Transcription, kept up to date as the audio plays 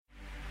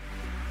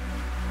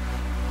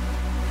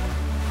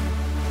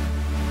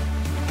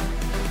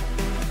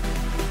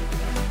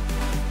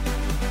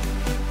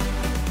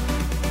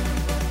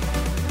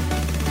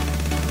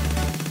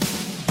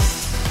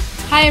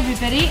Hi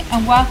everybody,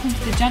 and welcome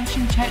to the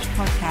Junction Church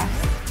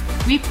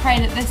podcast. We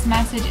pray that this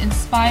message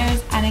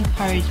inspires and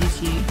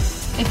encourages you.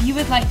 If you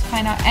would like to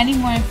find out any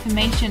more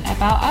information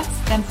about us,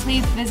 then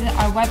please visit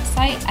our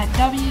website at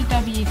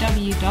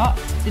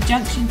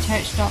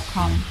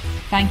www.thejunctionchurch.com.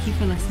 Thank you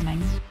for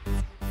listening.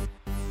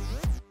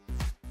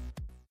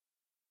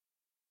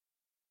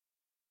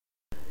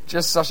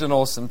 Just such an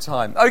awesome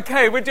time.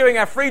 Okay, we're doing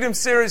our Freedom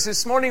series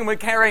this morning. We're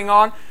carrying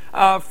on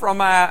from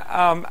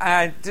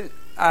our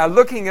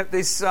looking at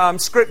this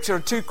scripture,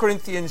 2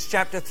 Corinthians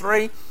chapter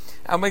 3.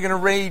 And we're going to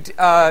read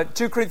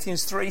 2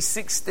 Corinthians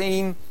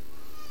 3:16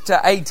 to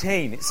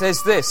 18. It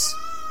says this: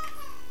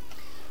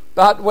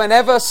 "But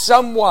whenever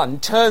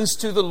someone turns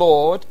to the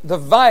Lord, the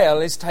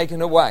veil is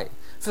taken away.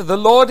 For the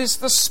Lord is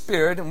the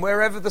Spirit, and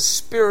wherever the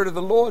Spirit of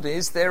the Lord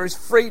is, there is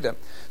freedom."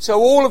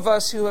 So all of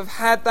us who have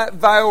had that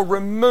veil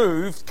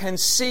removed can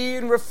see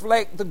and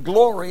reflect the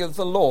glory of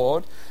the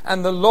Lord.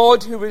 And the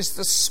Lord, who is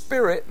the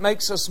Spirit,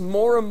 makes us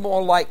more and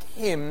more like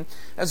Him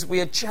as we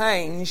are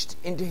changed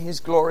into His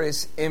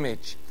glorious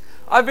image.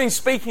 I've been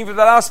speaking for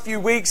the last few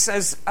weeks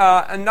as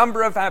a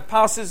number of our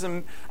pastors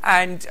and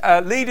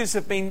leaders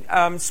have been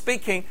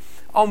speaking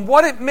on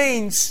what it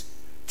means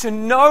to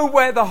know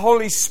where the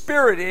Holy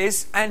Spirit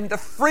is and the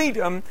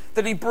freedom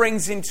that He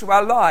brings into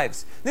our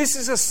lives. This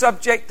is a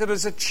subject that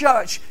as a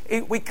church,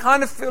 we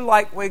kind of feel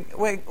like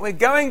we're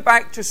going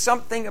back to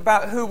something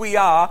about who we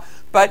are,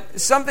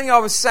 but something I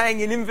was saying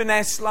in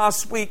Inverness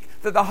last week,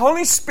 that the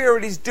Holy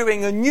Spirit is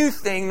doing a new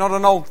thing, not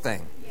an old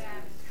thing.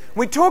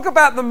 We talk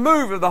about the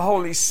move of the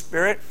Holy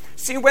Spirit.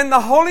 See, when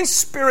the Holy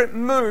Spirit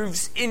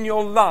moves in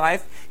your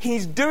life,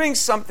 He's doing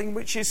something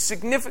which is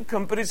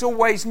significant, but is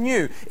always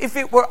new. If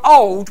it were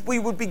old, we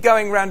would be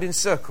going around in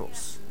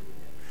circles.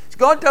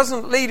 God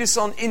doesn't lead us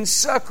in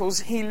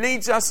circles. He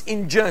leads us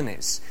in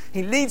journeys.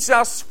 He leads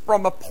us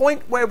from a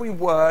point where we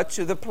were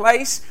to the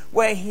place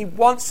where He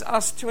wants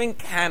us to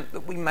encamp,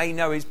 that we may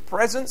know His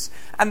presence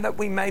and that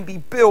we may be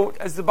built,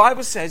 as the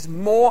Bible says,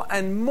 more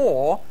and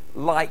more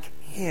like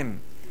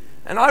Him.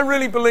 And I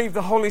really believe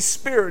the Holy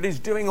Spirit is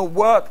doing a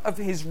work of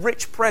His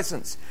rich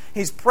presence.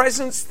 His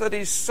presence that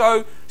is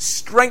so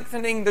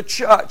strengthening the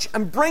church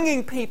and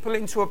bringing people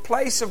into a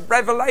place of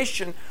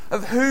revelation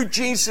of who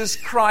Jesus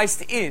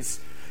Christ is.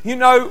 You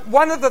know,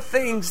 one of the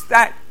things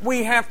that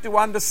we have to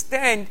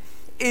understand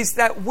is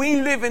that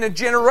we live in a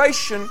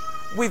generation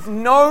with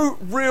no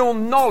real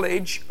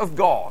knowledge of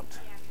God.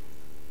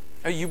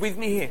 Are you with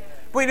me here?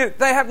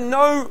 They have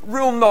no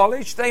real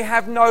knowledge. They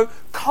have no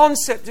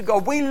concept of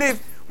God. We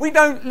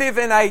don't live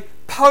in a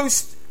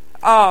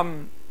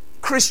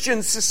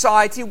post-Christian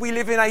society. We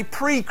live in a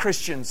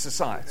pre-Christian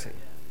society.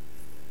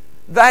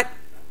 That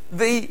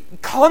the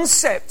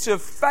concept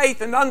of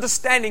faith and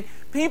understanding,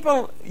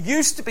 people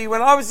used to be,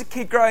 when I was a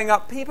kid growing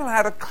up, people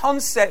had a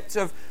concept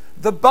of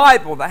the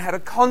Bible. They had a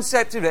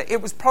concept of it.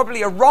 It was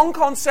probably a wrong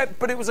concept,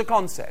 but it was a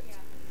concept.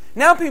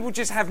 Now people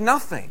just have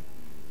nothing.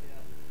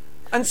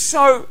 And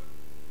so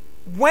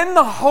when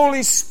the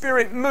Holy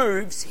Spirit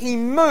moves, He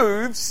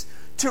moves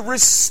to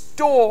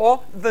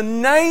restore the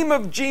name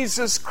of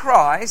Jesus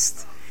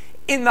Christ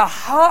in the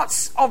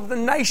hearts of the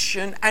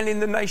nation and in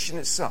the nation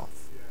itself.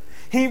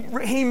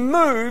 He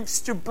moves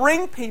to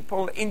bring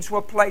people into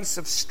a place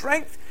of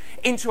strength,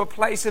 into a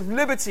place of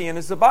liberty. And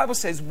as the Bible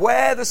says,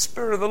 where the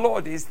Spirit of the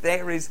Lord is,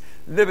 there is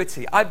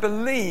liberty. I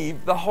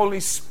believe the Holy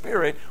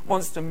Spirit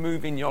wants to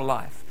move in your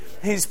life.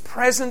 His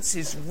presence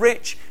is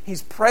rich.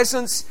 His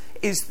presence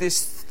is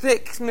this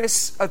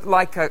thickness of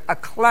like a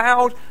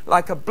cloud,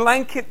 like a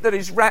blanket that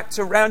is wrapped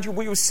around you.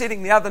 We were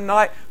sitting the other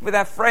night with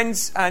our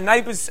friends,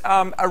 neighbours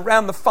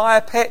around the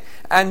fire pit,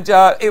 and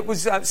it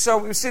was so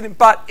we were sitting.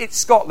 But it's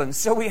Scotland,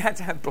 so we had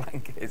to have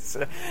blankets.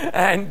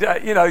 When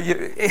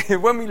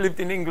we lived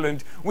in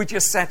England, we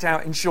just sat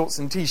out in shorts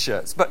and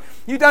t-shirts. But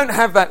you don't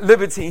have that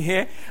liberty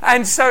here,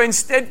 and so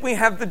instead we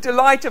have the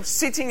delight of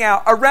sitting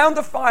out around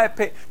the fire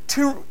pit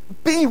to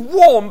be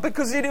warm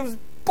because it was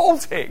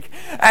Baltic,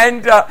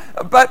 and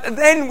but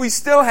then we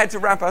still had to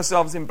wrap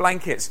ourselves in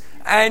blankets.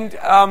 And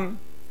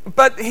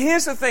but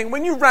here's the thing: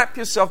 when you wrap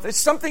yourself, there's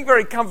something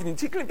very comforting,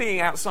 particularly being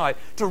outside,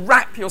 to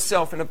wrap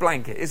yourself in a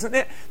blanket, isn't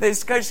it?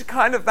 There's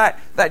kind of that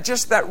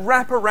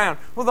wrap around.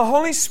 Well, the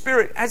Holy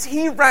Spirit, as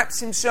He wraps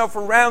Himself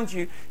around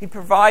you, He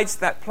provides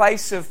that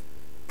place of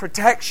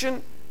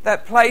protection,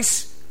 that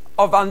place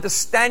of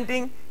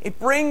understanding. It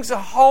brings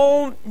a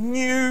whole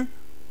new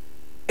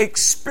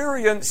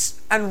experience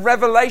and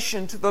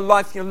revelation to the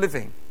life you're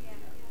living.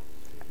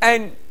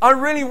 And I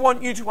really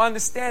want you to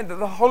understand that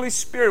the Holy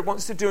Spirit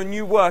wants to do a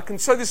new work.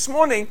 And so this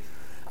morning,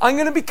 I'm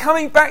going to be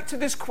coming back to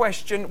this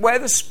question: where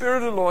the Spirit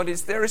of the Lord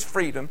is, there is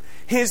freedom.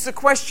 Here's the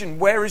question: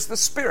 where is the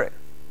Spirit?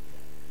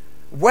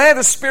 Where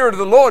the Spirit of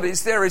the Lord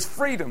is, there is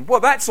freedom. Well,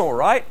 that's all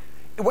right.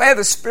 Where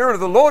the Spirit of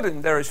the Lord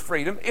is, there is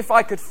freedom. If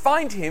I could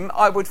find Him,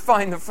 I would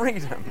find the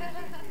freedom.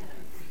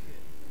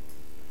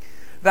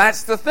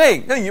 That's the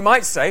thing. Now you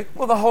might say,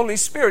 well, the Holy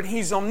Spirit,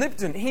 He's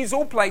omnipotent. He's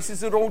all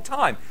places at all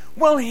time.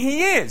 Well,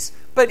 He is.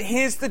 But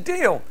here's the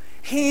deal.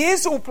 He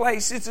is all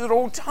places at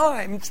all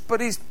times,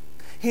 but His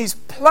his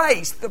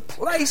place, the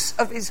place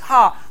of his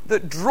heart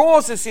that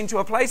draws us into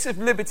a place of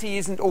liberty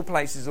isn't all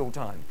places all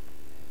time.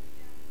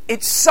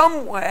 It's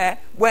somewhere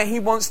where he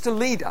wants to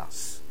lead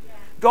us.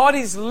 God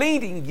is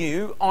leading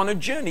you on a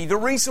journey. The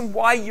reason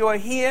why you're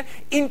here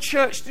in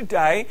church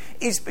today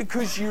is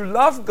because you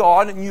love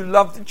God and you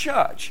love the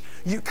church.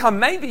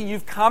 Maybe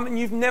you've come and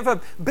you've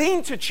never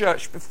been to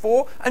church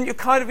before and you're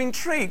kind of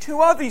intrigued. Who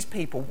are these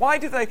people? Why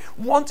do they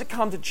want to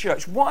come to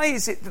church? Why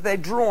is it that they're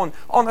drawn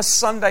on a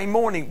Sunday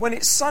morning when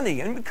it's sunny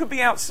and we could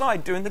be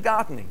outside doing the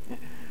gardening?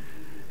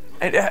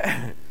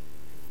 And,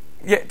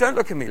 yeah, don't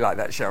look at me like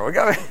that, Cheryl.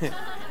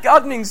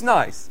 Gardening's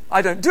nice.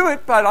 I don't do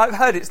it, but I've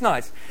heard it's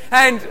nice.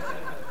 And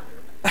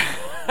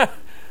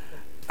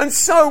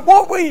so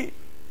what we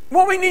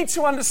need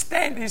to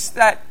understand is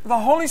that the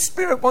Holy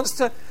Spirit wants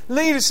to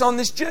lead us on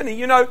this journey.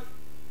 You know,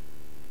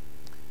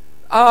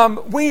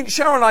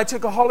 Cheryl and I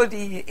took a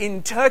holiday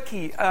in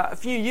Turkey a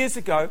few years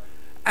ago,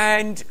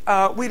 and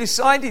we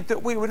decided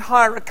that we would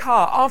hire a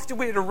car. After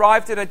we had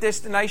arrived at our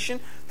destination,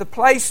 the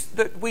place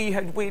that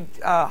we'd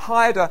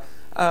hired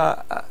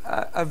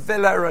a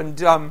villa,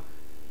 and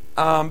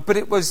but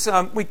it was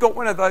we got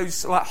one of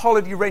those like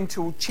holiday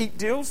rental cheap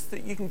deals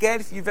that you can get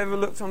if you've ever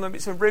looked on them.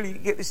 It's you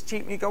get this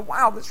cheap and you go,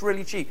 wow, that's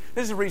really cheap.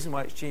 There's a reason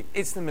why it's cheap.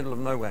 It's the middle of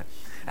nowhere,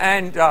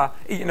 and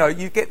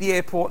you get the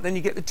airport, then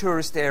you get the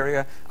tourist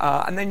area,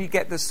 and then you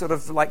get the sort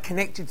of like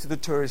connected to the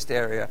tourist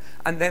area,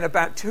 and then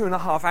about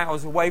 2.5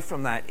 hours away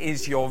from that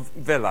is your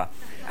villa,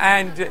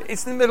 and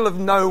it's in the middle of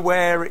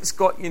nowhere. It's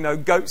got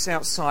goats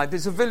outside.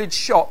 There's a village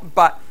shop,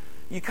 but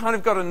you kind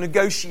of got to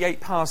negotiate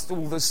past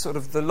all the sort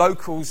of the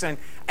locals, and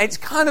it's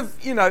kind of,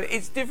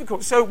 it's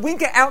difficult. So we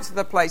get out to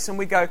the place and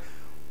we go,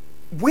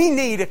 we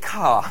need a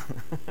car.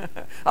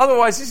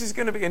 Otherwise, this is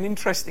going to be an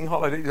interesting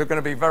holiday. It's going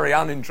to be a very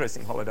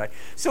uninteresting holiday.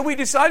 So we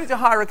decided to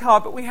hire a car,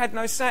 but we had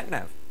no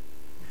sat-nav.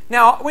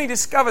 Now, we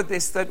discovered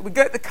that we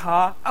get the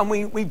car and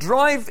we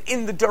drive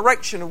in the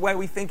direction of where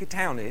we think a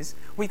town is.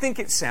 We think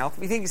it's south.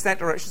 We think it's that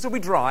direction. So we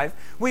drive.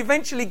 We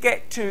eventually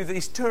get to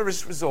this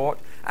tourist resort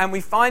and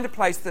we find a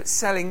place that's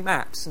selling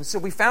maps. And so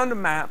we found a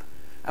map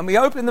and we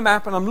open the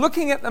map and I'm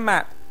looking at the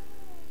map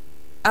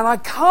and I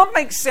can't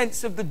make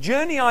sense of the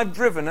journey I've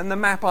driven and the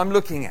map I'm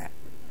looking at.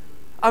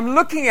 I'm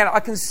looking at it. I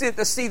can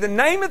see the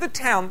name of the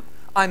town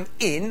I'm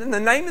in and the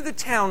name of the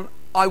town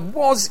I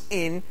was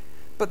in,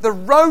 but the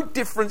road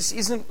difference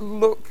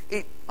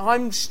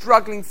I'm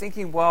struggling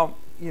thinking, well,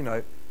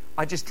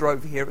 I just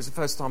drove here. It was the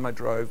first time I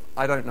drove.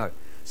 I don't know.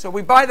 So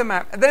we buy the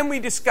map. And then we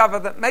discover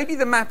that maybe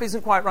the map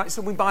isn't quite right,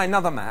 so we buy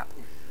another map.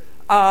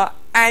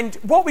 And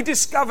what we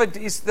discovered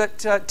is that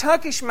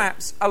Turkish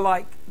maps are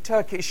like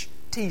Turkish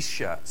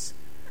T-shirts.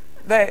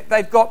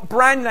 They've got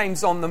brand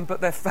names on them, but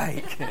they're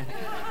fake.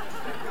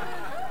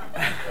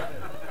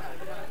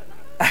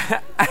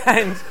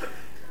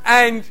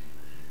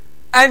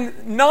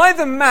 And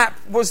neither map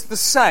was the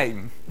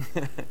same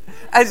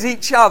as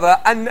each other,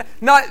 and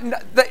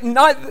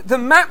the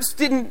maps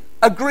didn't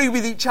agree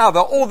with each other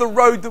or the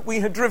road that we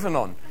had driven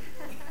on.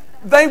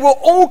 They were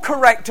all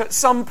correct at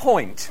some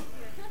point,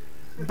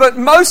 but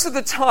most of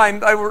the time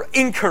they were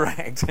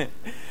incorrect.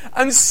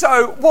 And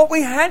so what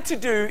we had to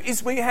do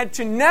is we had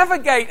to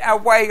navigate our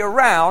way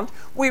around.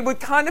 We would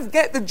kind of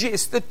get the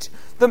gist that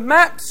the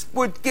maps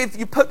would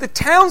put the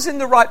towns in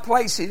the right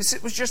places.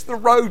 It was just the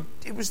road,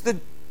 it was the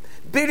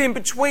bit in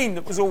between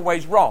that was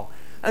always wrong.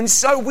 And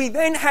so we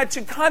then had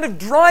to kind of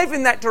drive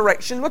in that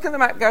direction, look at the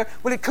map and go,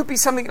 well, it could be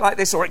something like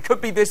this, or it could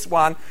be this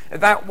one,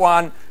 that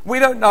one, we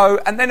don't know.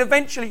 And then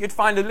eventually you'd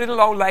find a little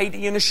old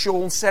lady in a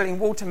shawl selling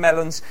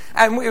watermelons,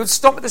 and we would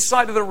stop at the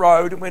side of the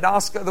road and we'd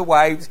ask her the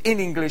way, in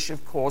English,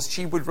 of course.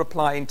 She would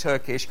reply in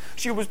Turkish.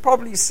 She was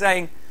probably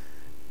saying,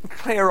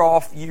 clear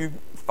off, you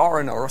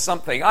foreigner, or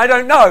something. I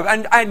don't know.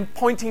 And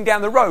pointing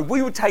down the road.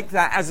 We would take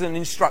that as an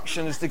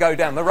instruction as to go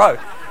down the road.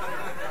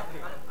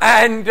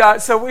 And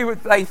so we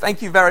would say,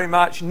 thank you very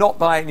much, not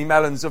buy any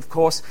melons, of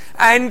course.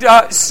 And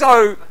how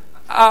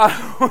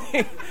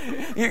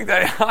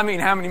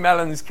many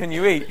melons can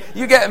you eat?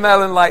 You get a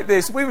melon like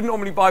this. We would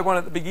normally buy one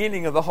at the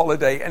beginning of the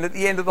holiday, and at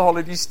the end of the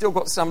holiday, you still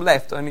got some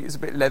left, only it's a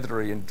bit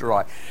leathery and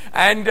dry.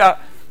 And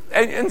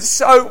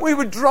so we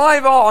would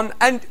drive on,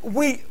 and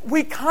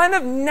we kind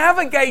of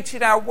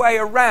navigated our way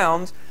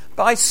around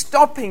by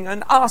stopping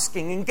and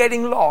asking and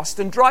getting lost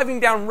and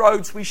driving down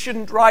roads we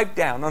shouldn't drive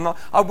down. And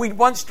we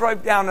once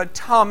drove down a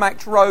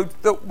tarmac road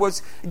that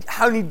was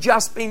only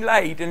just been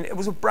laid, and it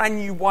was a brand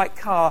new white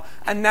car,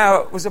 and now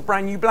it was a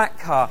brand new black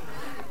car.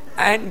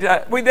 And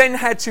we then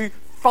had to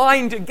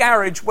find a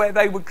garage where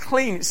they would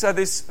clean it. So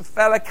this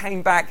fella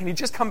came back, and he'd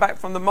just come back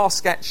from the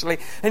mosque, actually,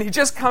 and he'd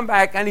just come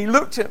back, and he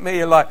looked at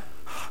me like,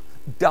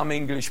 dumb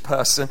English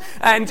person.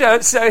 And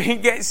so he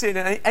gets in,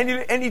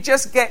 and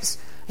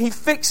he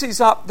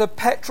fixes up the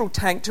petrol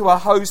tank to a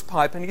hose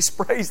pipe, and he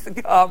sprays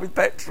the car with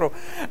petrol,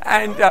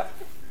 and to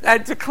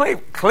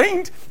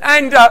cleaned.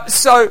 And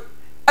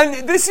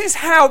this is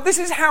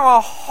how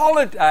our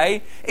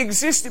holiday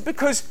existed,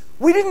 because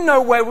we didn't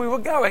know where we were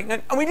going,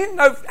 and we didn't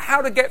know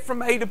how to get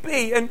from A to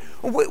B. And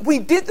we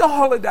did the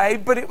holiday,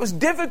 but it was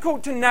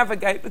difficult to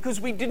navigate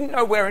because we didn't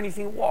know where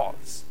anything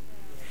was.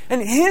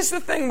 And here's the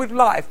thing with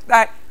life,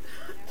 that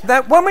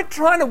when we're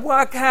trying to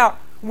work out,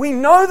 we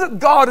know that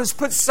God has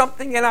put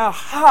something in our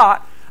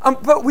heart,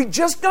 but we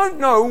just don't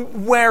know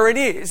where it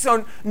is.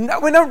 So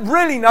we don't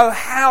really know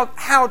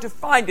how to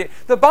find it.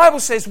 The Bible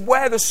says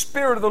where the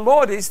Spirit of the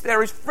Lord is,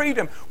 there is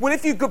freedom. Well,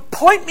 if you could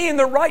point me in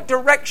the right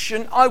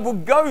direction, I will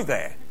go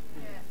there.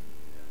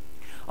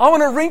 I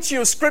want to read to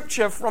you a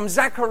scripture from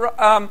Luke,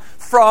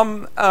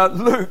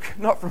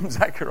 not from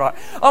Zechariah.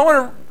 I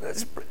want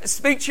to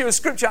speak to you a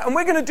scripture, and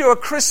we're going to do a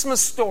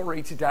Christmas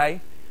story today.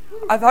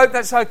 I hope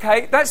that's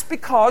okay. That's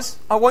because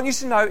I want you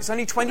to know it's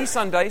only 20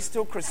 Sundays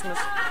till Christmas.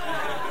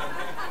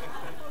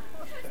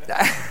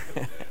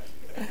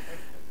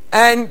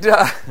 And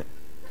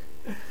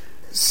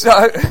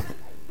so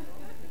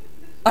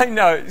I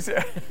know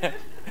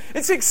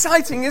it's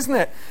exciting, isn't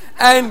it?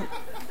 And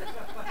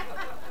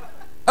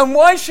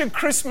why should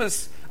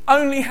Christmas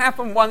only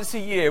happen once a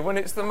year when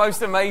it's the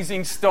most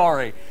amazing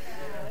story?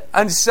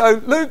 And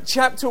so Luke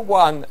chapter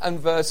 1 and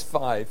verse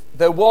 5.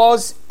 There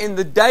was in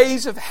the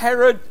days of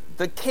Herod,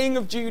 the king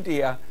of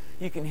Judea.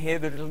 You can hear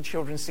the little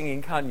children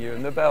singing, can't you?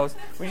 And the bells.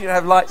 We should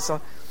have lights on.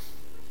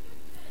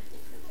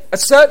 A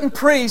certain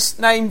priest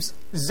named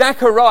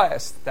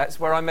Zacharias. That's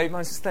where I made my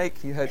mistake.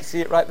 You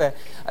see it right there.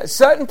 A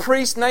certain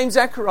priest named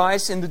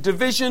Zacharias in the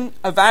division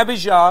of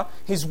Abijah.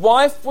 His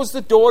wife was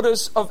the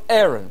daughters of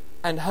Aaron,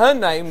 and her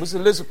name was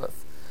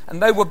Elizabeth.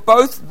 And they were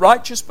both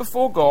righteous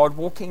before God,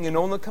 walking in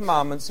all the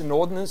commandments and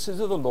ordinances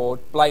of the Lord,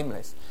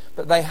 blameless.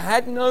 But they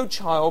had no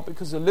child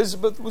because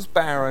Elizabeth was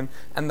barren,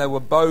 and they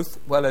were both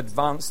well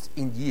advanced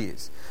in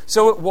years.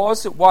 So it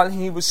was that while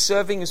he was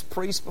serving as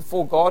priest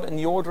before God in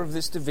the order of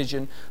this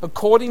division,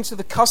 according to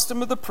the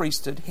custom of the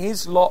priesthood,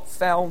 his lot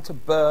fell to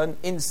burn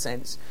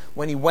incense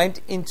when he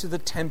went into the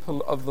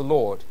temple of the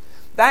Lord.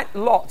 That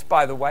lot,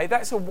 by the way,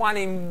 that's a 1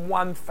 in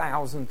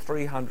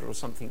 1,300 or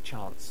something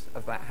chance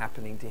of that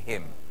happening to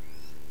him.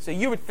 So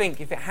you would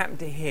think if it happened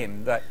to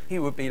him that he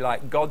would be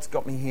like, God's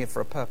got me here for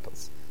a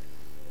purpose.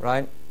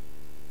 Right?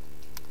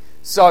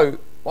 So,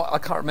 I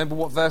can't remember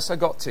what verse I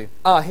got to.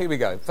 Here we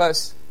go.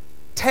 Verse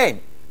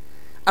 10.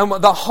 And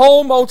the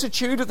whole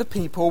multitude of the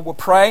people were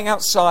praying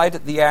outside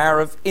at the hour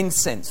of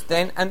incense.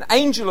 Then an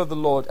angel of the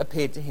Lord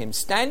appeared to him,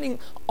 standing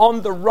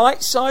on the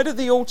right side of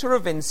the altar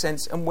of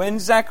incense. And when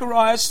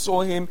Zacharias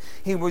saw him,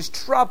 he was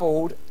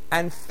troubled,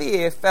 and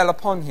fear fell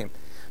upon him.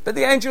 But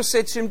the angel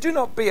said to him, "Do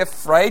not be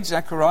afraid,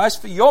 Zacharias,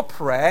 for your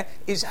prayer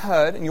is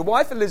heard, and your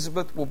wife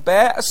Elizabeth will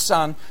bear a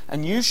son,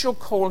 and you shall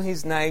call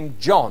his name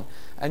John.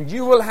 And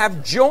you will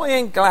have joy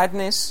and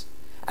gladness,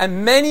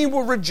 and many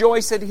will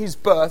rejoice at his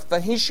birth, for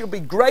he shall be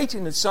great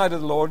in the sight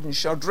of the Lord, and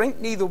shall drink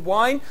neither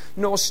wine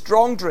nor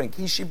strong drink.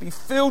 He shall be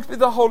filled with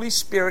the Holy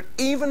Spirit,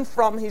 even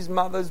from his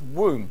mother's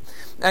womb.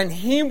 And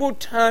he will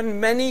turn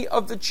many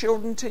of the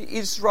children to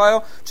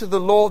Israel to the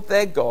Lord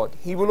their God.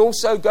 He will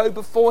also go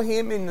before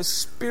him in the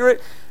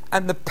spirit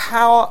and the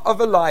power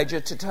of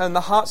Elijah, to turn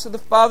the hearts of the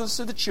fathers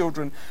to the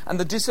children, and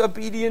the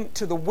disobedient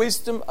to the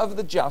wisdom of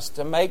the just,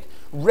 to make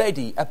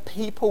ready a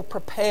people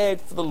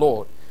prepared for the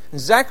Lord." And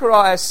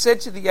Zacharias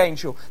said to the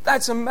angel,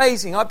 "That's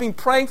amazing. I've been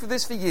praying for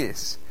this for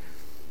years."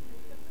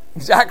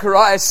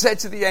 Zacharias said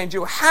to the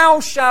angel, "How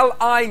shall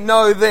I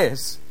know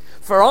this?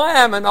 For I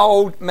am an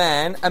old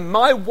man, and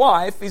my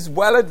wife is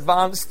well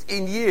advanced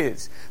in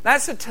years."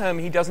 That's a term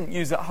he doesn't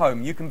use at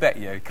home. You can bet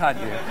you, can't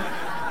you?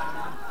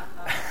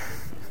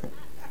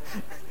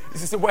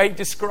 This is the way he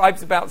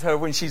describes about her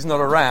when she's not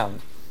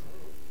around.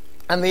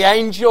 And the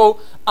angel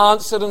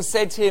answered and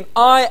said to him,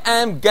 "I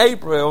am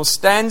Gabriel,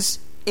 stands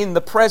in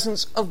the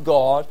presence of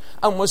God,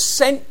 and was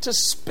sent to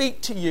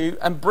speak to you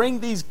and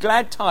bring these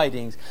glad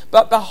tidings.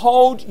 But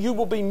behold, you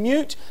will be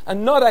mute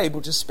and not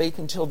able to speak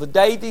until the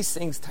day these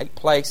things take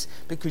place,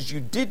 because you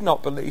did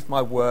not believe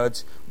my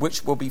words,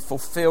 which will be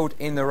fulfilled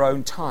in their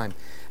own time."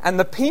 And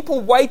the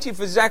people waited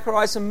for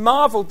Zacharias and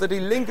marveled that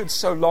he lingered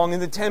so long in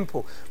the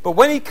temple. But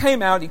when he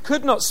came out, he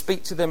could not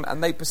speak to them,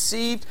 and they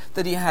perceived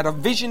that he had a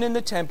vision in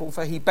the temple,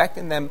 for he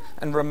beckoned them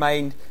and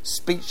remained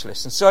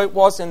speechless. And so it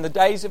was, when the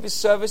days of his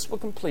service were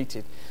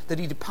completed, that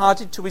he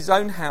departed to his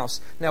own house.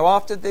 Now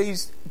after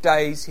these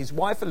days his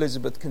wife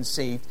Elizabeth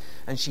conceived,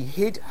 and she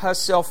hid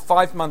herself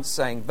 5 months,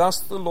 saying, "Thus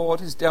the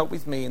Lord has dealt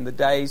with me in the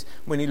days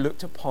when he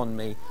looked upon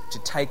me, to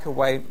take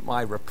away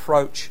my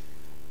reproach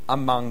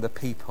among the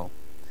people."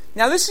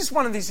 Now this is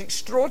one of these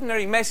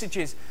extraordinary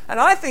messages, and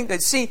I think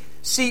that, see,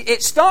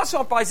 it starts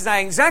off by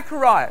saying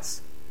Zacharias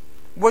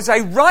was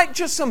a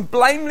righteous and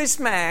blameless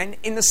man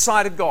in the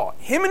sight of God.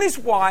 Him and his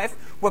wife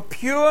were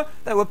pure,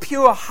 they were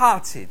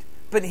pure-hearted.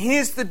 But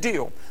here's the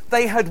deal.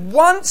 They had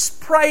once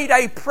prayed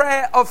a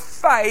prayer of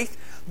faith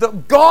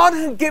that God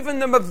had given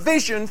them a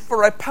vision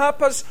for a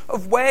purpose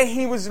of where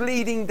he was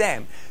leading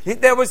them.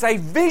 There was a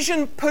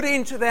vision put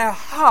into their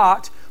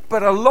heart,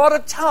 but a lot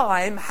of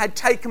time had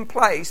taken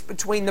place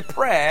between the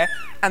prayer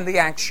and the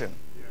action.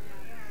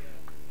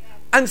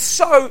 And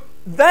so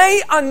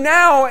they are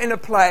now in a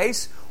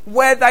place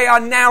where they are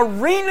now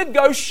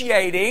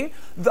renegotiating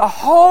the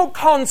whole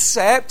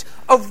concept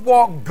of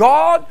what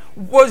God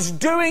was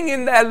doing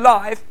in their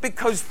life,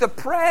 because the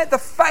prayer, the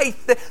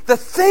faith, the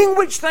thing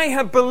which they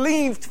had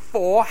believed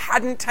for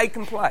hadn't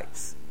taken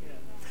place.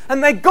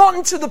 And they'd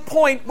gotten to the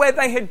point where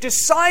they had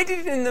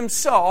decided in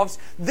themselves,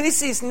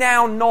 this is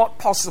now not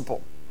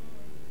possible.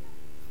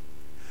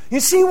 You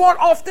see what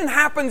often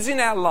happens in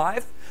our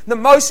life? The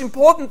most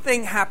important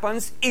thing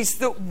happens is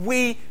that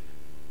we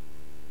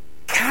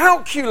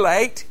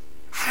calculate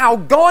how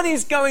God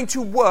is going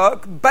to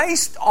work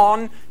based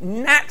on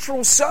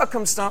natural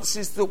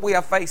circumstances that we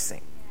are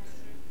facing.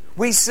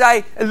 We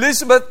say,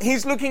 Elizabeth,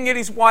 he's looking at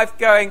his wife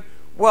going,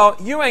 well,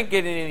 you ain't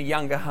getting any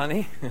younger,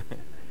 honey.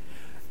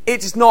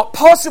 It's not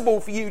possible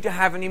for you to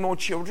have any more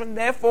children.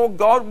 Therefore,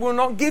 God will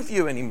not give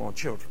you any more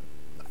children.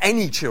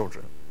 Any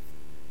children.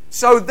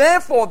 So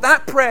therefore,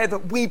 that prayer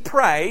that we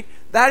prayed,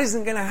 that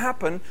isn't going to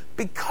happen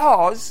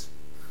because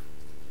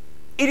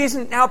it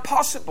isn't now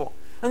possible.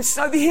 And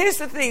so here's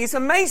the thing. It's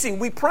amazing.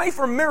 We pray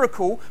for a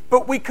miracle,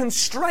 but we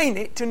constrain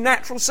it to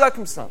natural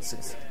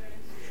circumstances.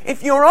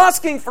 If you're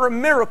asking for a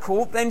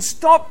miracle, then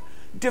stop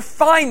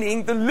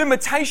defining the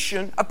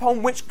limitation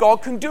upon which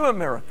God can do a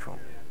miracle.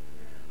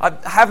 I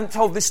haven't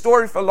told this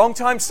story for a long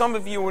time. Some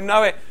of you will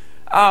know it,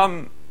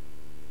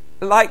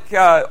 like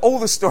all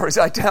the stories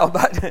I tell.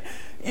 But,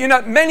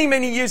 many,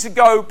 many years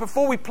ago,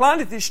 before we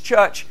planted this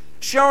church,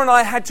 Cheryl and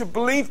I had to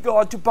believe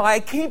God to buy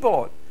a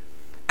keyboard.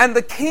 And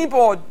the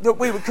keyboard that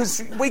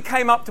because we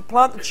came up to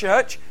plant the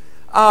church,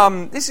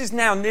 this is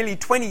now nearly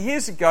 20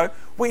 years ago,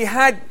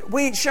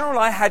 Cheryl and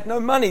I had no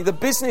money. The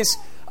business,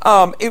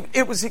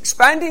 it was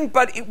expanding,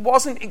 but it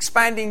wasn't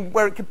expanding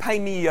where it could pay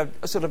me a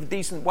sort of a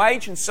decent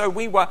wage. And so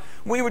we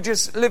were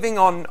just living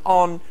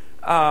on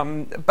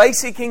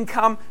basic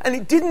income, and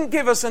it didn't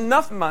give us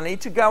enough money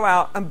to go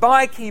out and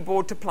buy a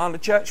keyboard to plant a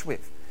church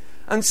with.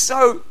 And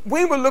so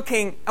we were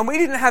looking, and we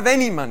didn't have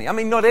any money. I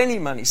mean, not any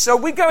money. So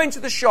we go into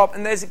the shop,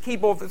 and there's a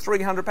keyboard for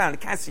 £300, a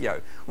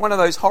Casio. One of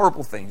those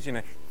horrible things,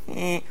 You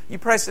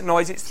press the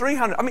noise, it's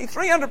 £300. I mean,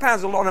 £300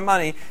 is a lot of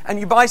money, and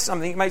you buy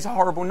something, it makes a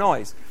horrible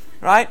noise,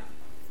 right?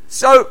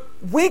 So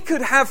we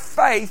could have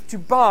faith to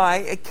buy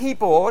a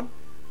keyboard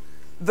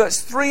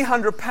that's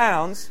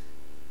 £300,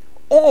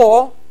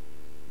 or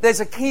there's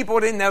a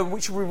keyboard in there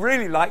which we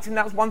really liked, and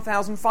that was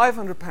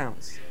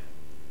 £1,500.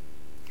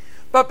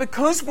 But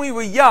because we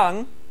were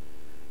young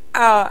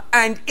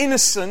and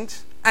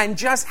innocent and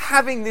just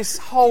having this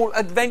whole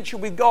adventure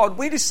with God,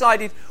 we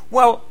decided,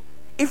 well,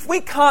 if we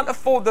can't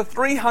afford the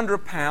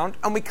 £300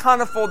 and we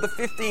can't afford the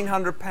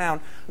 £1,500,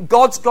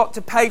 God's got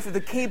to pay for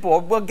the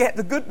keyboard, we'll get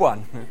the good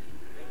one.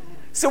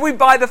 So we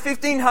buy the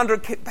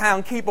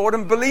 £1,500 keyboard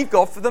and believe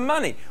God for the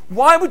money.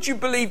 Why would you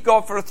believe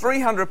God for a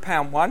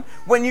 £300 one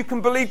when you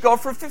can believe God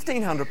for a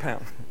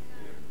 £1,500?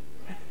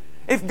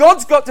 If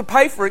God's got to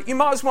pay for it, you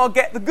might as well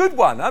get the good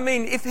one. I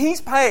mean, if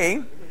He's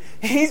paying,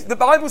 the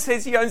Bible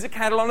says He owns a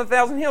cattle on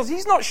 1,000 hills.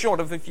 He's not short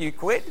of a few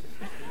quid.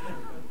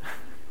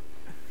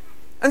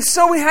 And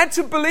so we had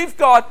to believe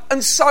God.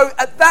 And so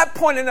at that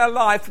point in our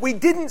life, we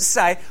didn't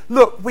say,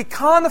 look, we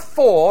can't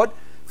afford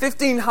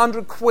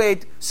 1,500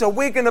 quid, so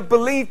we're going to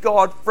believe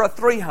God for a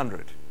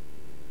 300.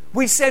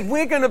 We said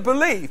we're going to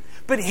believe.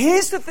 But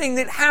here's the thing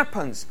that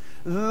happens.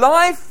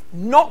 Life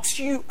knocks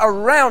you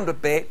around a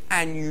bit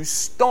and you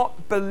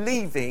stop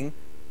believing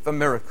for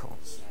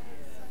miracles.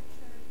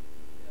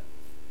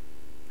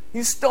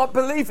 You stop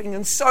believing.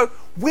 And so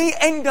we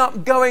end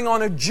up going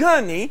on a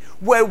journey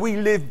where we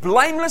live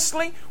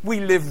blamelessly, we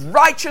live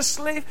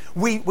righteously,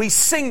 we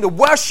sing the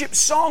worship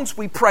songs,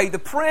 we pray the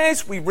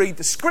prayers, we read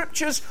the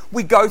scriptures,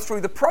 we go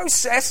through the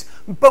process,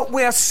 but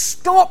we're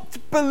stopped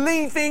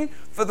believing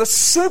for the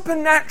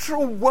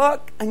supernatural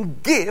work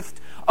and gift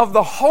of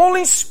the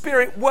Holy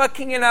Spirit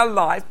working in our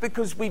life,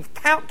 because we've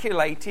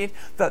calculated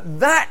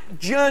that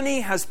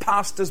journey has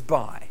passed us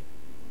by.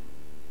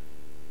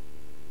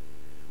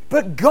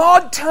 But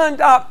God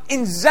turned up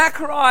in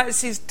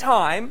Zacharias'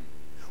 time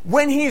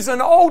when he's an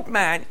old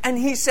man, and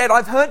He said,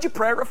 I've heard your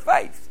prayer of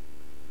faith.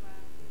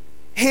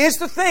 Here's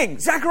the thing.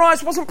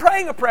 Zacharias wasn't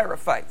praying a prayer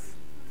of faith.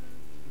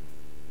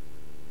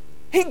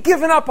 He'd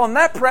given up on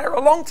that prayer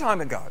a long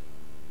time ago.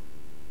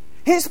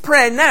 His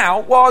prayer now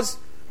was,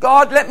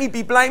 God, let me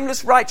be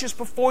blameless, righteous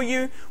before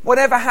you.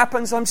 Whatever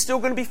happens, I'm still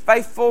going to be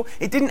faithful.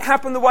 It didn't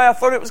happen the way I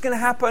thought it was going to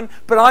happen,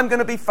 but I'm going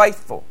to be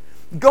faithful.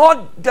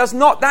 God does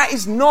not, that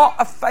is not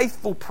a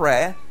faithful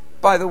prayer,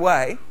 by the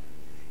way.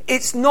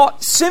 It's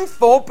not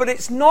sinful, but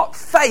it's not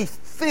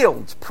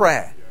faith-filled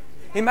prayer.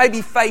 It may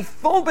be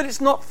faithful, but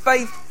it's not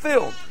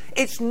faith-filled.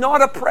 It's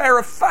not a prayer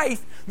of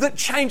faith that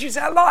changes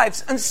our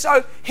lives. And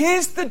so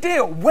here's the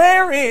deal.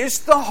 Where is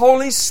the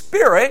Holy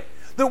Spirit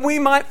that we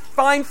might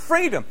find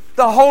freedom?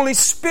 The Holy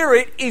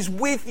Spirit is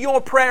with your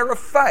prayer of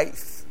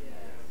faith.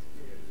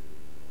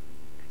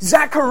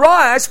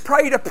 Zacharias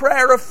prayed a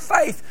prayer of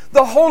faith.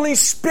 The Holy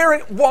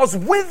Spirit was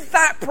with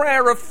that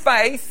prayer of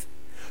faith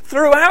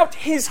throughout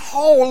his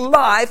whole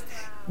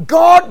life.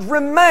 God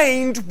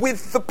remained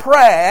with the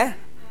prayer.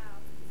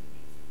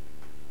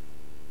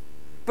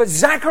 But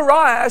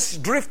Zacharias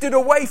drifted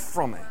away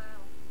from it.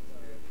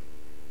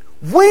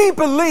 We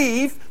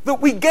believe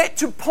that we get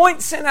to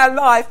points in our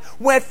life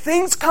where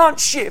things can't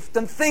shift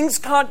and things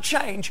can't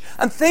change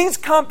and things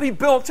can't be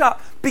built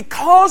up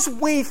because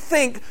we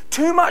think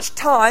too much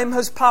time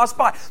has passed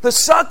by. The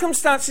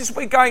circumstances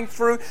we're going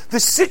through, the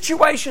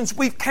situations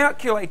we've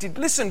calculated.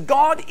 Listen,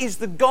 God is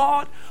the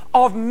God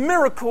of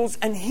miracles,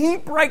 and He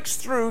breaks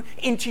through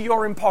into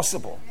your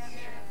impossible.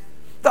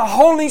 The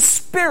Holy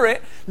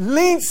Spirit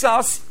leads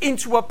us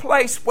into a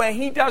place where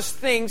He does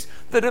things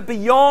that are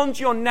beyond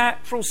your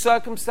natural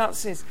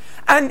circumstances.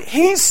 And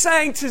He's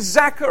saying to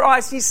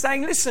Zacharias, He's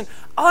saying, listen,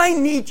 I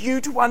need you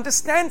to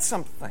understand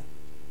something.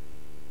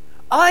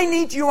 I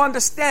need you to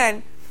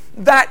understand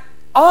that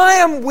I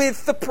am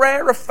with the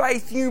prayer of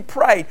faith you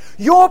prayed.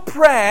 Your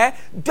prayer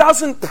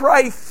doesn't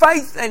pray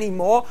faith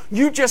anymore.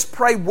 You just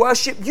pray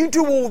worship. You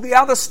do all the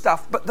other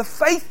stuff. But the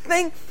faith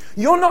thing,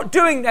 you're not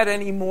doing that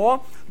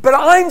anymore. But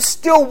I'm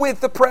still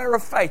with the prayer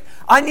of faith.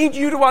 I need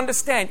you to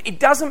understand, it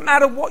doesn't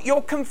matter what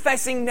you're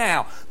confessing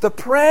now. The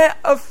prayer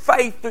of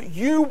faith that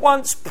you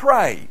once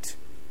prayed,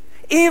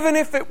 even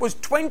if it was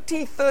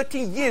 20, 30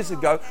 years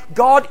ago,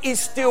 God is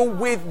still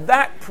with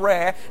that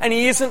prayer, and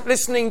He isn't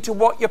listening to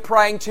what you're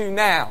praying to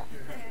now.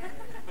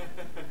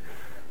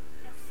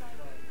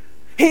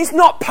 He's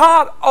not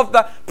part of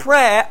the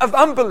prayer of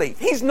unbelief.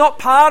 He's not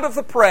part of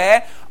the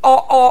prayer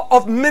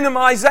of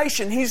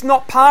minimization. He's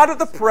not part of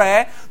the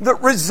prayer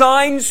that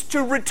resigns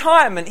to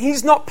retirement.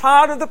 He's not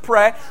part of the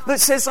prayer that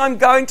says, I'm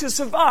going to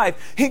survive.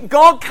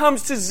 God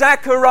comes to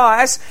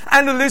Zacharias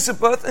and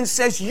Elizabeth and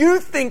says, you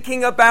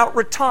thinking about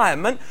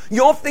retirement,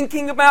 you're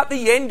thinking about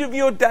the end of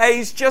your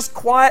days, just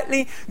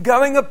quietly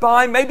going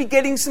by, maybe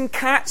getting some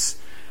cats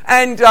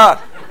and to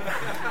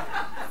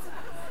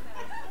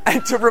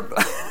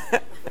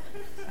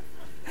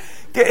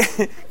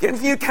Get a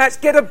few cats,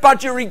 get a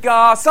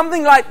budgerigar,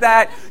 something like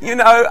that,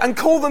 and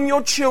call them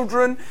your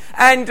children,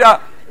 and,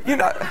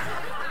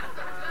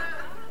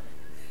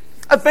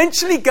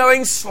 eventually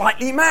going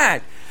slightly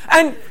mad.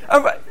 And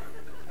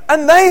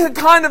they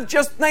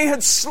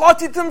had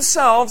slotted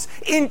themselves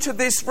into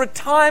this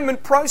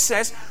retirement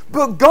process,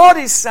 but God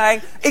is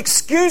saying,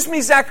 excuse me,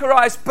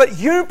 Zacharias, but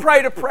you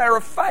prayed a prayer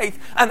of faith,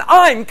 and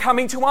I'm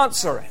coming to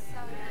answer it.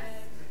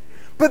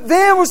 But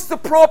there was the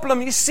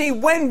problem. You see,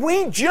 when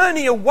we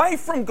journey away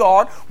from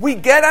God, we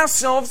get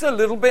ourselves a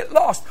little bit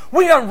lost.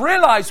 We don't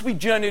realize we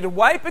journeyed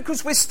away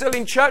because we're still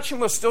in church and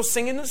we're still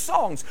singing the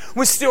songs.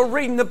 We're still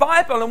reading the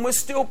Bible and we're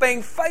still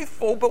being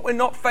faithful, but we're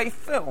not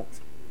faith-filled.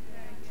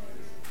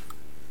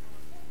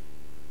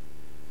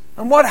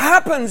 And what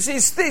happens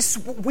is this: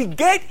 we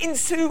get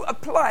into a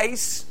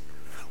place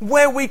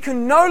where we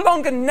can no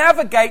longer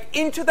navigate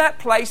into that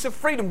place of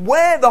freedom.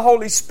 Where the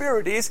Holy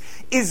Spirit is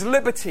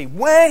liberty.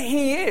 Where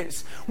He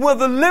is. Well,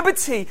 the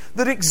liberty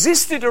that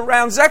existed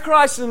around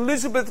Zacharias and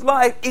Elizabeth's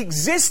life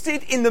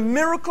existed in the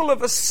miracle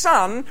of a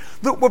son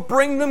that would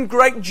bring them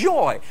great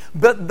joy.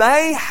 But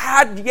they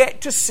had yet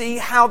to see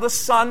how the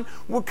son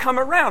would come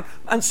around.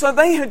 And so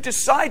they had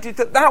decided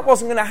that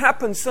wasn't going to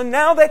happen. So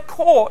now they're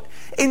caught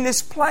in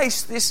this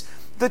place,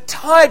 the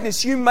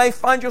tiredness. You may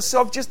find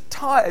yourself just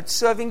tired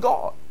serving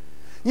God.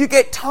 You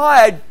get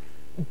tired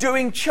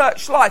doing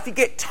church life. You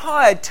get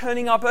tired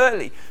turning up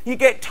early. You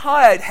get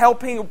tired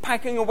helping or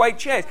packing away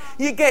chairs.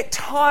 You get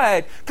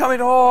tired coming,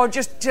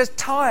 just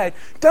tired.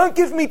 Don't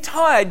give me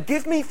tired.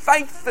 Give me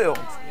faith-filled.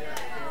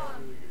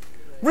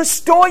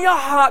 Restore your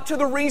heart to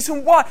the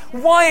reason why.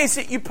 Why is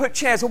it you put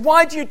chairs?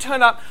 Why do you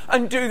turn up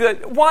and do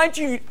that? Why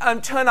do you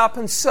turn up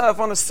and serve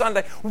on a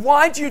Sunday?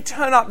 Why do you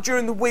turn up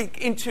during the week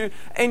into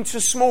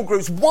small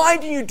groups? Why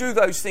do you do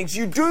those things?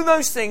 You do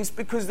those things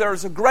because there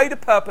is a greater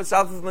purpose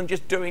other than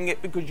just doing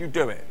it because you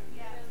do it.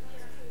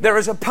 There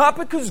is a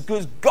purpose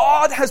because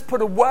God has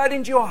put a word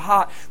into your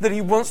heart that He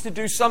wants to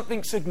do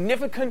something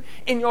significant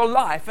in your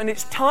life. And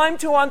it's time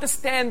to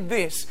understand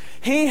this.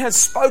 He has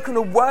spoken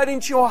a word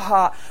into your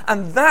heart,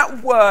 and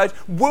that word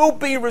will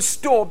be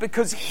restored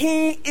because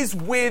He is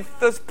with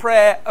the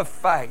prayer of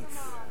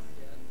faith.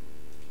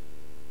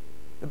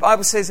 The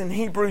Bible says in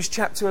Hebrews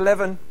chapter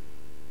 11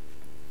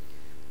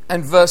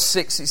 and verse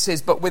 6, it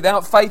says, but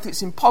without faith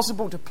it's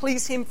impossible to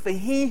please Him, for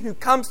he who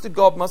comes to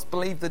God must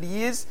believe that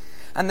He is,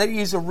 and that He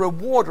is a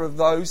rewarder of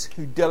those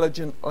who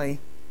diligently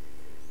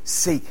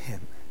seek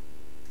Him.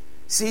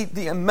 See,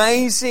 the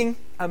amazing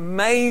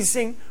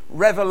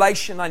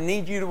revelation I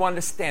need you to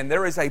understand.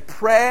 There is a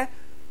prayer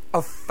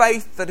of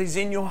faith that is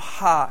in your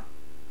heart.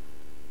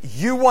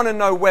 You want to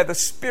know where the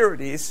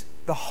Spirit is.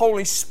 The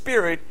Holy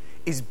Spirit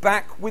is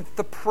back with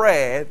the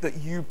prayer that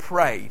you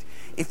prayed.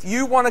 If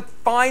you want to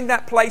find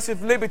that place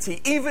of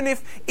liberty, even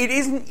if it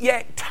isn't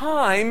yet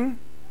time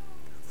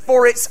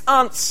for its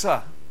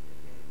answer,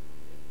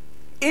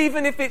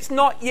 even if it's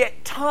not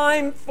yet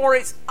time for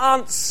its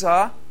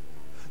answer,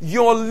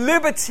 your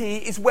liberty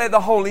is where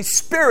the Holy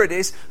Spirit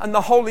is, and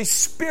the Holy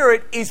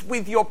Spirit is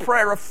with your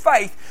prayer of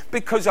faith,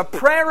 because a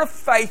prayer of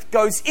faith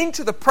goes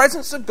into the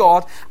presence of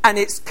God and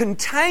it's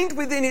contained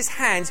within His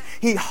hands.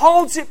 He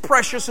holds it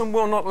precious and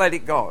will not let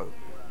it go.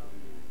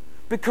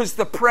 because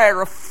the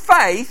prayer of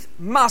faith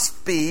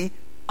must be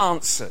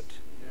answered.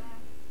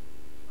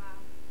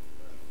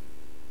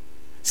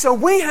 So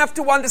we have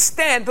to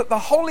understand that the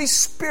Holy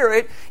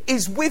Spirit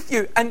is with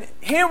you. And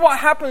hear what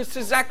happens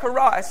to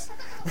Zacharias.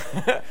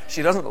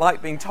 She doesn't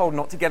like being told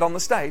not to get on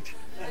the stage.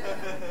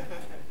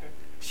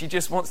 She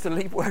just wants to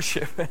lead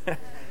worship.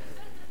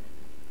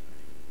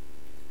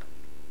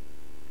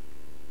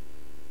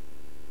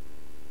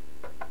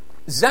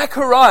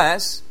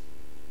 Zacharias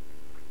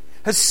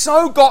has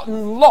so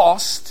gotten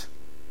lost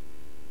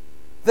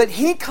that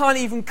he can't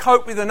even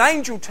cope with an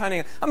angel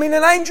turning up. I mean,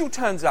 an angel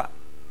turns up.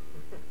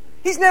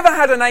 He's never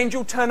had an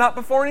angel turn up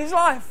before in his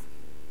life.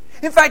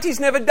 In fact,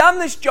 he's never done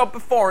this job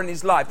before in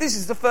his life. This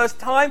is the first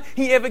time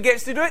he ever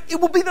gets to do it.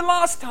 It will be the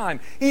last time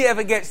he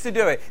ever gets to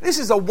do it. This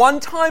is a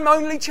one-time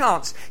only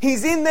chance.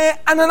 He's in there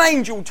and an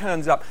angel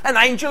turns up. An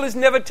angel has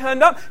never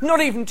turned up,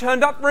 not even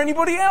turned up for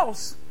anybody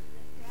else.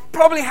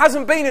 Probably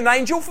hasn't been an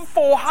angel for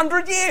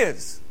 400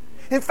 years.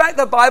 In fact,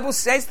 the Bible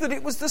says that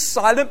it was the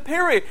silent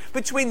period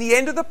between the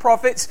end of the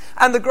prophets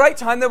and the great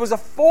time. There was a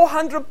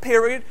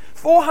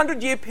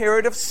 400-year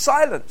period of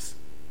silence.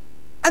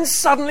 And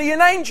suddenly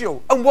an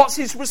angel. And what's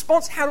his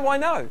response? How do I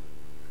know?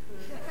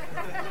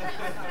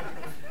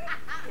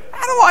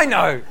 How do I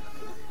know?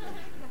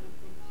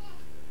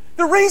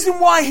 The reason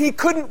why he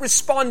couldn't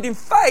respond in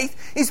faith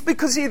is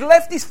because he'd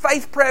left his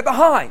faith prayer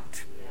behind.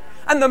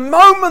 And the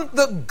moment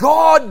that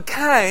God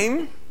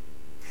came,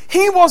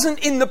 he wasn't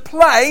in the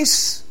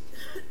place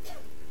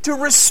to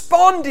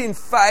respond in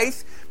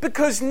faith,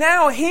 because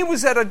now he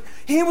was at a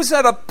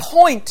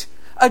point,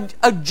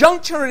 a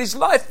juncture in his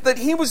life that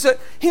he was at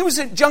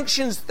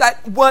junctions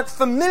that weren't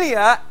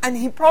familiar, and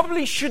he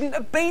probably shouldn't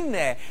have been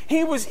there.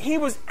 He was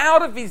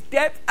out of his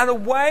depth and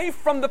away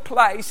from the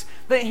place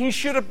that he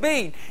should have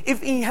been.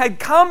 If he had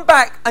come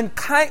back and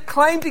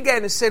claimed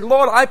again and said,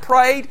 Lord, I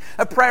prayed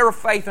a prayer of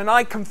faith and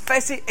I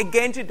confess it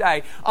again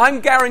today, I'm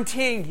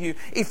guaranteeing you,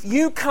 if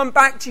you come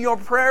back to your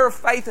prayer of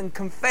faith and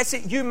confess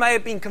it, you may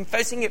have been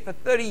confessing it for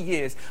 30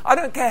 years. I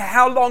don't care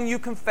how long you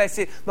confess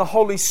it, the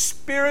Holy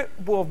Spirit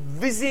will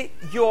visit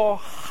your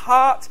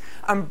heart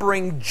and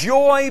bring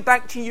joy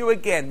back to you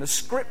again. The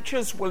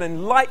scriptures will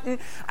enlighten,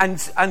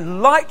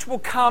 and light will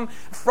come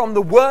from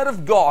the Word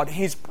of God.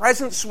 His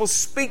presence will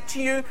speak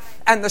to you,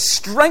 and the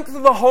strength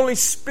of the Holy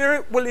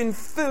Spirit will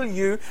infill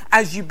you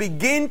as you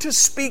begin to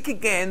speak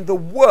again the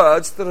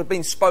words that have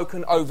been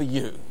spoken over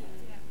you.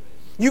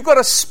 You've got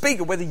to speak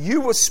it, whether you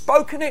were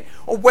spoken it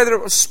or whether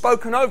it was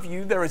spoken over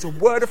you. There is a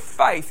word of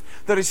faith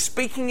that is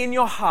speaking in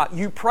your heart.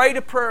 You prayed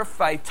a prayer of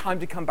faith,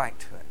 time to come back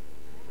to it.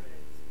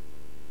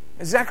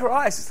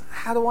 Zacharias says,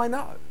 how do I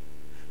know?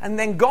 And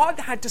then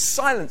God had to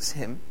silence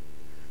him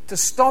to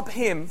stop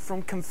him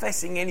from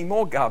confessing any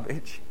more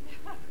garbage.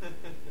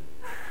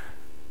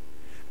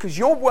 Because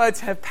your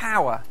words have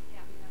power.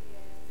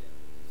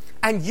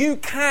 And you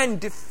can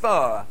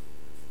defer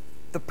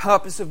the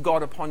purpose of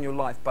God upon your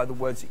life by the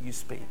words that you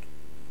speak.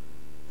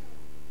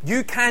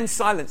 You can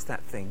silence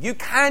that thing. You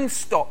can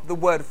stop the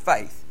word of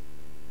faith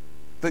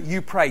that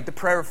you prayed, the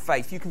prayer of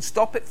faith. You can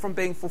stop it from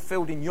being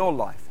fulfilled in your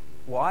life.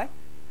 Why?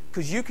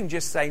 Because you can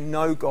just say,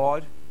 no,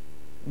 God,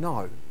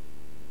 no.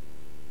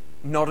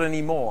 Not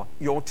anymore.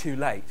 You're too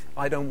late.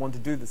 I don't want to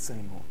do this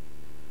anymore.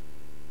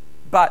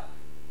 But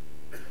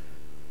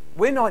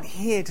we're not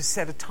here to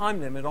set a time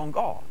limit on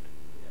God.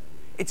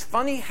 It's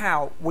funny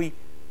how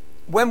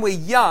when we're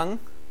young,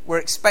 we're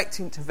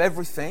expectant of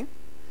everything.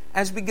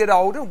 As we get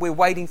older, we're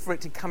waiting for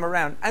it to come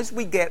around.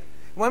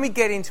 When we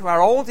get into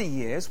our older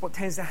years, what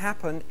tends to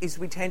happen is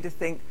we tend to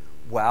think,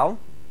 well,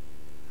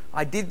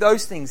 I did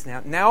those things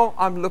now. Now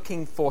I'm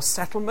looking for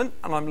settlement,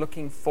 and I'm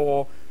looking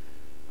for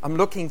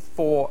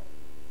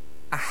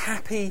a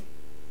happy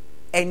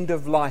end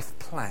of life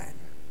plan.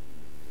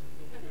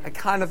 A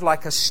kind of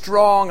like a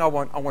strong, I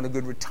want a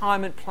good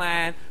retirement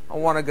plan.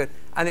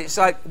 And it's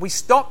like we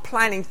stop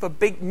planning for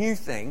big new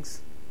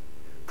things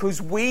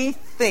because we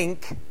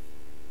think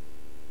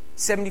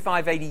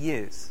 75, 80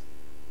 years.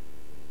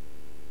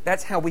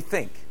 That's how we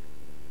think.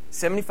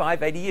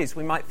 75, 80 years.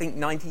 We might think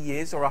 90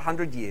 years or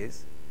 100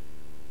 years.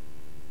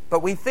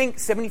 But we think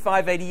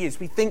 75, 80 years.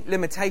 We think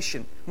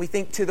limitation. We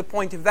think to the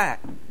point of that.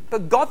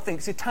 But God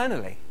thinks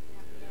eternally.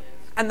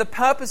 And the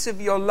purpose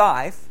of your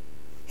life,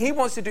 He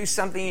wants to do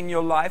something in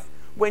your life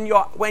when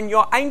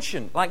you're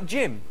ancient, like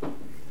Jim.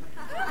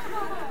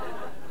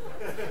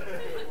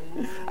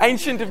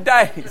 Ancient of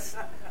days.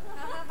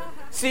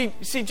 See,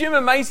 Jim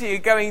and Maisie are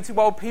going into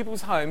old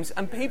people's homes,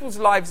 and people's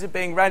lives are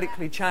being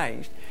radically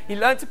changed. He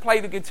learned to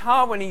play the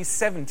guitar when he's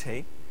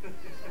 70.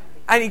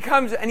 And he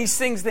comes and he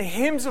sings the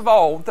hymns of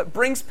old that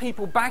brings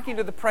people back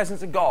into the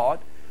presence of God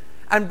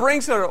and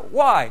brings her.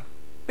 Why?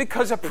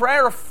 Because a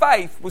prayer of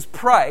faith was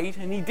prayed,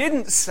 and he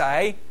didn't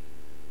say,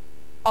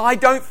 I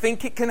don't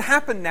think it can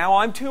happen now,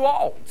 I'm too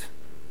old.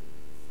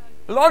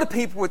 A lot of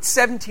people at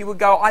 70 would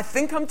go, I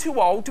think I'm too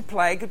old to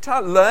play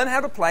guitar. Learn how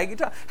to play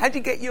guitar. How do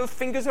you get your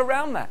fingers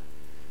around that?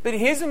 But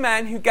here's a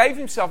man who gave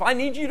himself. I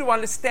need you to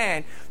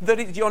understand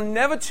that you're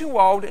never too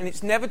old and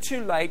it's never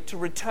too late to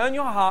return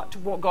your heart to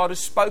what God has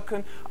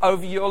spoken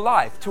over your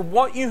life, to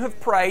what you have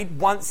prayed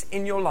once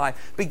in your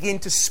life. Begin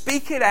to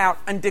speak it out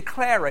and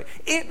declare it.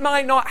 It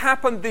might not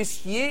happen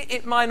this year.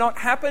 It might not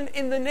happen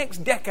in the next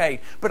decade.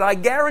 But I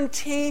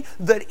guarantee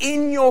that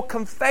in your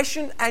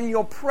confession and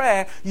your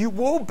prayer, you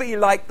will be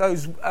like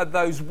those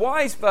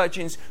wise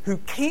virgins who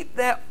keep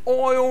their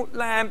oil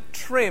lamp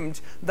trimmed.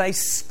 They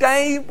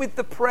stay with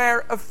the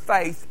prayer of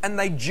faith and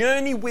they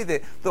journey with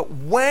it, that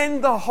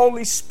when the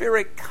Holy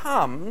Spirit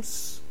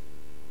comes,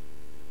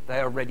 they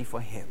are ready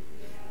for Him.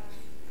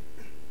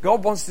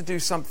 God wants to do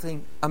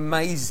something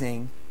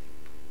amazing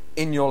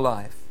in your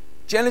life.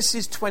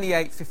 Genesis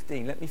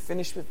 28:15. Let me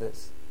finish with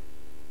this.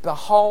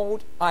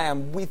 Behold, I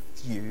am with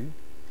you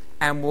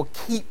and will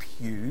keep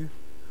you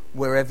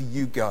wherever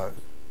you go,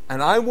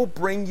 and I will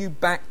bring you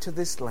back to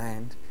this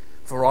land,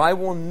 for I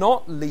will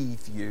not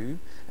leave you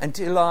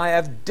until I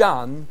have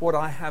done what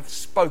I have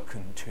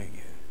spoken to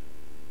you.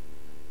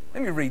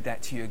 Let me read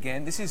that to you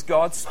again. This is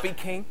God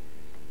speaking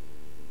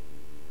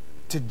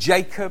to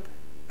Jacob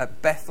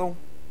at Bethel.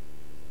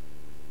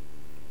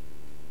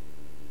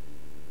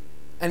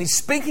 And He's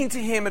speaking to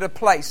him at a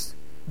place.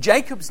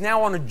 Jacob's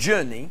now on a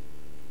journey.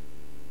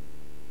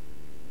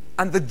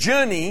 And the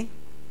journey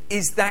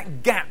is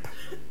that gap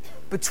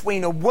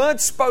between a word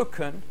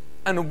spoken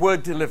and a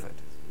word delivered.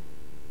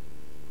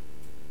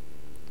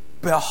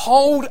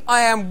 Behold,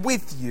 I am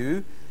with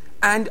you,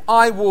 and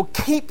I will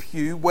keep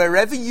you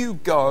wherever you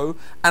go,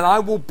 and I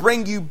will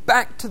bring you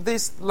back to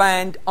this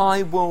land.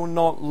 I will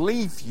not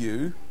leave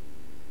you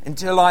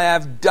until I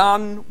have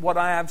done what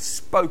I have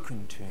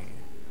spoken to you.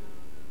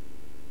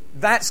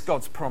 That's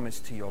God's promise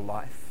to your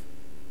life.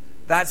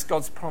 That's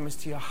God's promise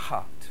to your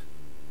heart.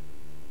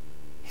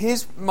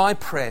 Here's my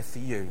prayer for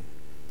you.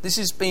 This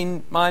has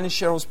been mine and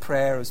Cheryl's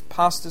prayer as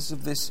pastors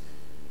of this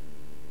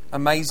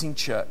amazing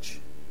church.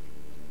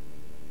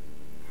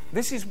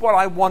 This is what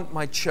I want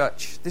my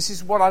church. This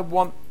is what I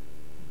want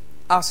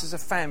us as a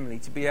family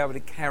to be able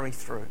to carry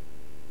through.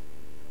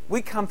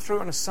 We come through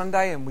on a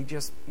Sunday and we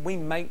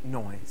make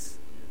noise.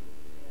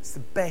 It's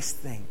the best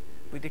thing.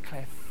 We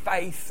declare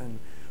faith and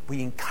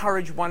we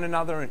encourage one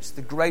another, and it's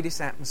the greatest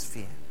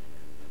atmosphere.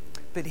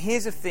 But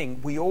here's the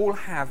thing. We all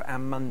have our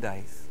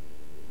Mondays.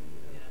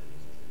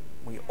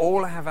 We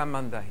all have our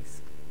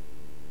Mondays.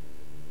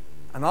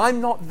 And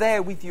I'm not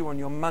there with you on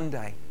your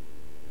Monday.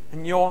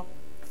 And your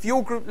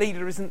fuel group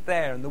leader isn't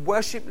there, and the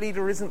worship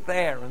leader isn't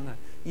there, and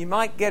you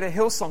might get a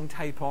Hillsong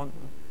tape on,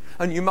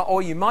 and you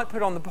might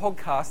put on the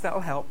podcast.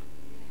 That'll help.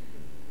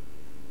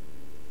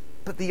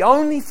 But the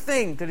only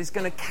thing that is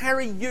going to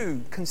carry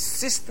you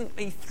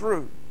consistently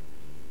through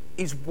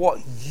is what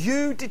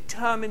you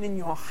determine in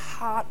your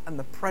heart and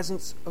the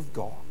presence of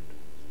God.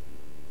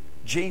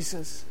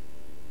 Jesus,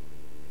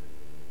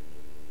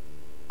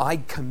 I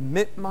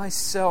commit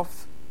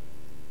myself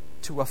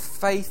to a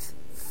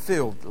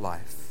faith-filled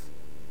life,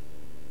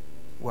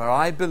 where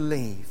I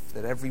believe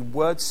that every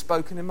word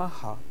spoken in my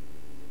heart,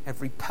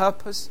 every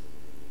purpose,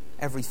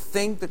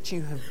 everything that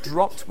you have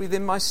dropped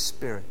within my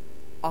spirit,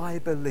 I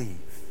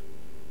believe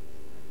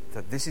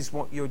that this is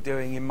what you're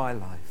doing in my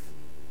life.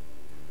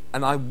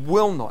 And I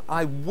will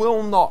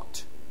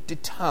not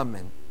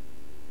determine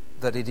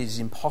that it is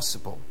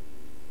impossible,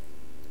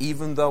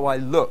 even though I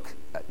look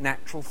at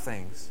natural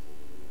things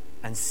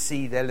and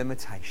see their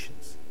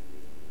limitations.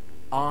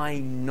 I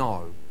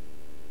know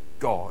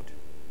God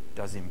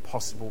does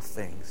impossible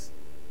things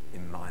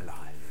in my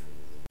life.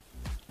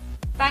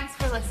 Thanks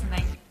for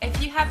listening.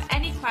 If you have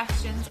any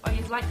questions or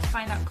you'd like to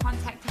find out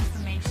contact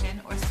information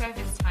or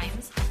service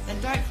times,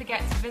 then don't forget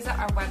to visit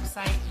our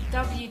website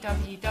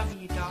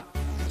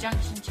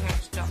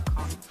www.thejunctionchurch.com.